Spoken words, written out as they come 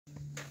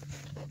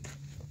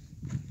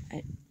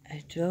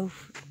I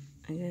drove,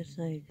 I guess,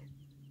 like,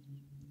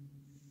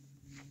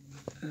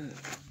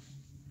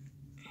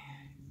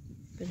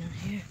 but not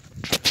here.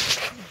 I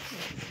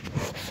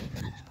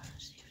want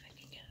to see if I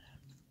can get it out.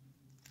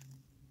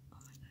 Oh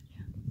my god,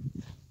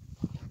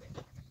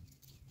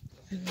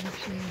 yeah. And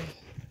actually,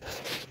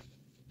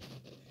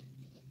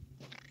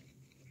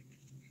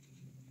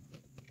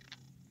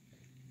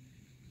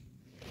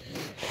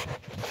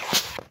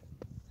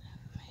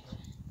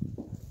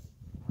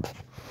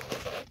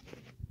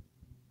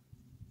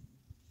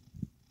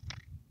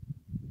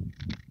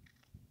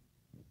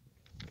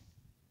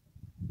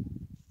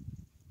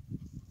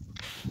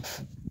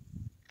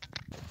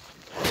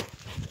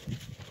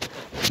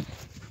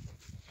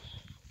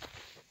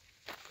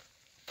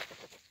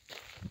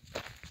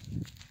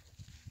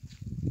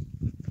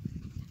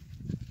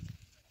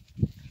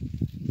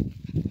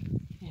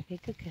 yeah, be a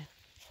good girl.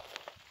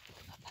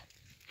 Papa.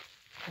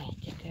 Yeah,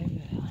 take care of her.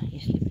 You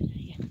sleep in there,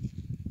 yeah.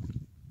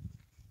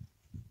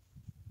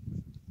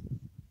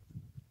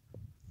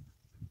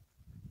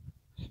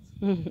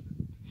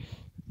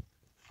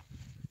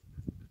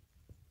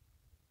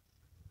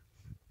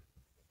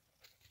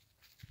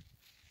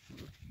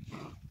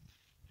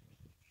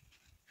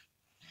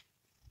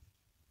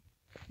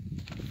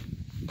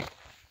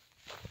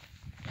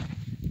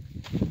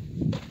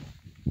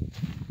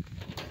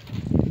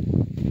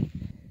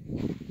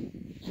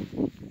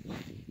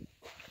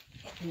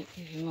 Let me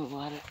give you more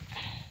water.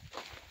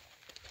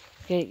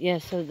 Okay, yeah,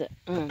 so it's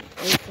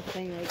the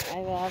thing, like, I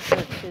will have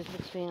to choose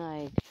between,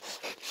 like,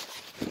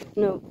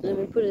 no, let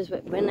me put it this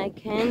way, when I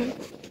can,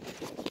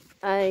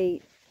 I,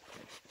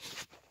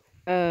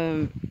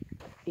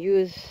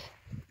 use,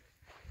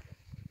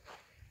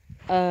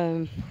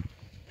 the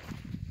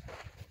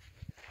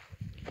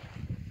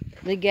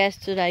gas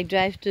to, like,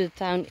 drive to the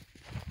town,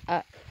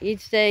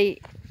 each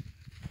day,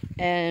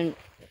 and,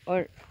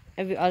 or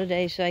every other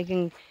day, so I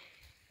can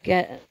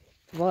get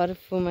water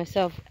for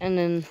myself, and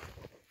then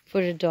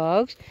for the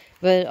dogs,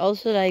 but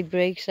also like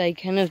breaks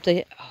like kind of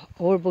the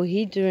horrible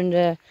heat during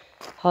the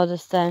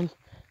hottest time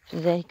of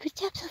the day. Good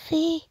job,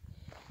 Sophie.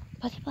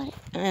 Buddy.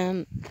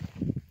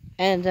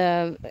 And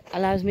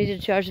allows me to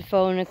charge the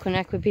phone and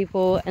connect with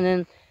people, and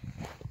then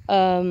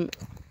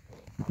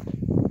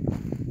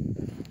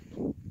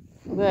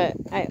but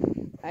I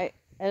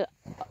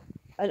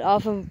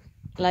often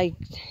like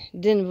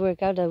didn't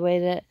work out that way,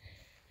 that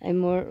I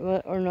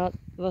more or not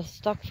was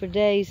stuck for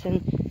days,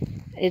 and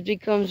it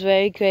becomes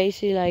very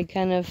crazy, like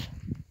kind of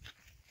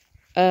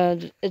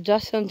it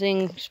does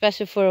something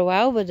special for a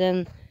while, but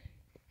then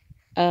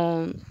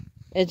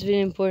it's really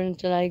important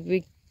to like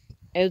be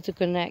able to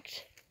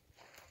connect.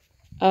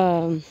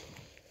 Yeah.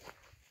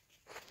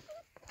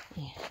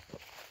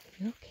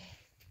 You okay?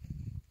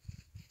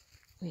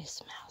 We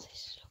smell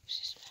this. Look,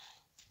 she smells.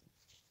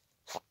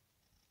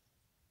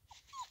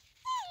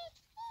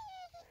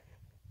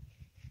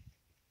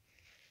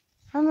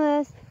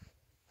 Hummus.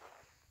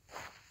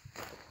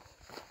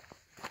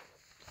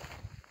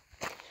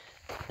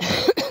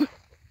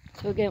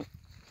 So again,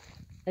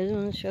 I just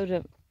want to show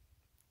them.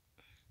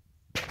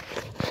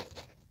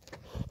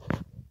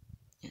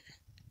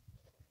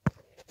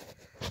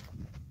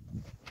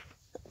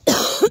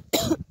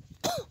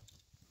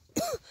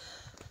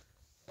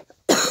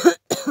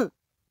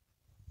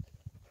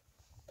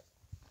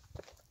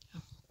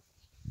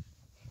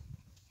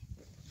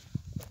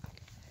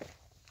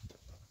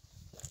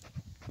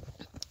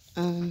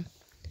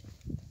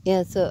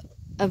 Yeah, so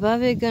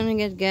above you're gonna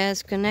get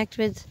gas, connect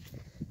with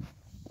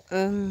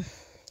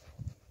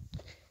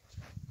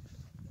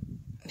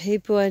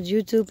people at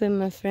YouTube and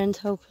my friends,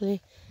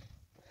 hopefully.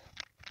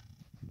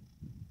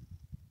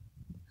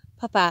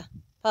 Papa,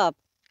 Pop,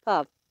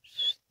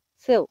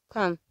 Phil,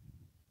 come.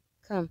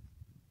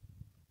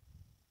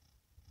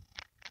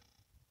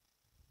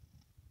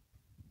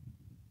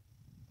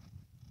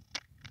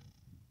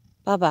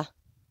 Baba,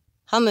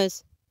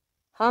 hummus.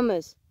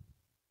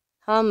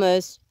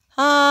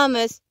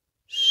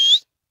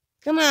 Shh.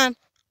 Come on.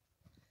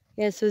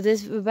 Yeah, so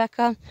this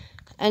Rebecca,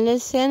 and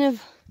this kind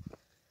of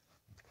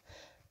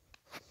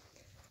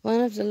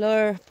one of the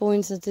lower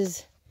points of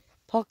these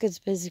pockets,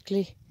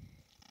 basically.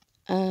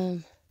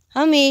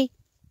 Hummy.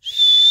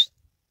 Shh.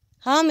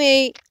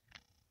 Hummy.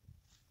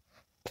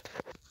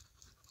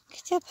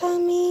 Good job,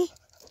 Hummy.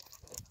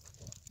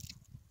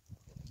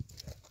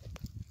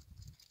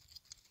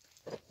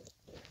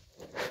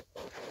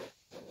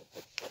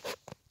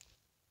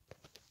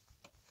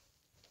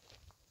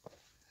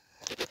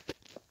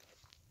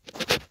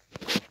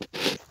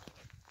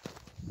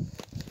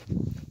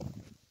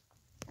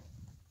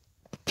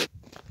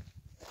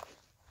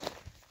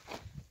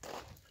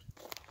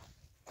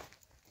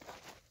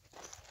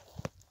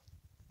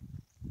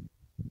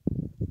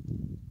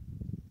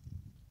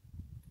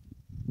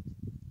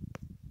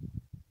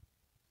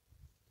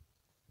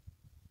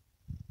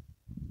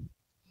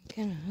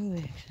 Kind of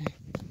hungry, actually.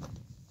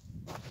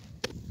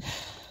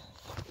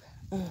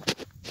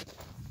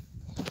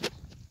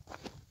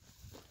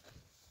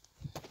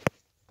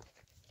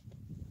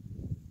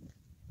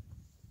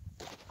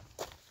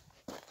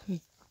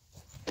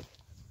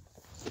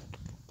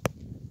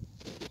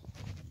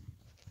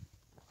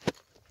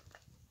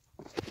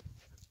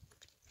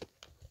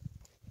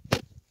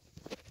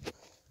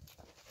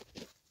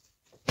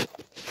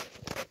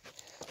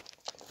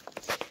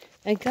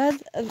 I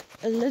got a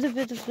little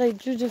bit of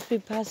like gluten-free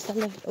pasta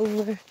left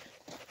over,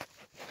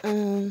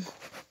 and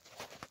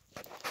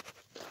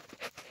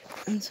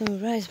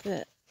some rice,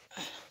 but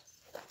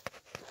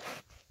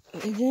I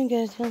didn't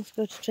get a chance to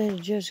go to Trader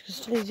Joe's because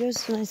Trader Joe's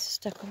is nice to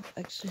stock up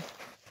actually.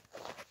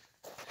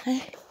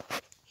 Hey.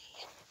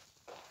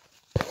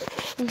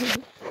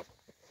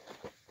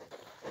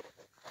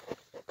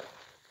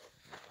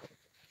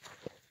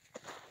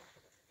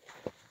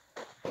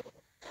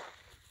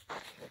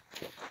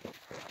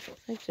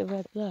 Like the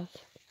red bluff.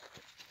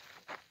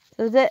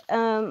 So the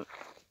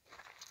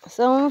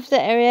some of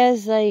the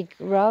areas like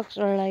rocks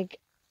or like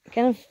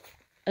kind of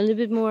a little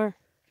bit more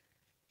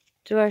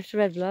towards the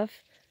red bluff.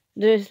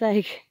 There's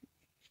like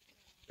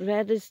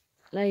red is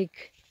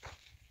like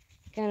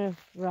kind of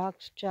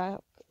rocks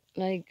chalk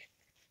like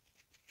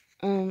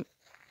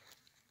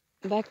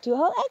back to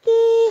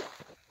Hawaii.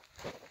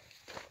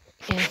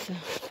 Yeah, so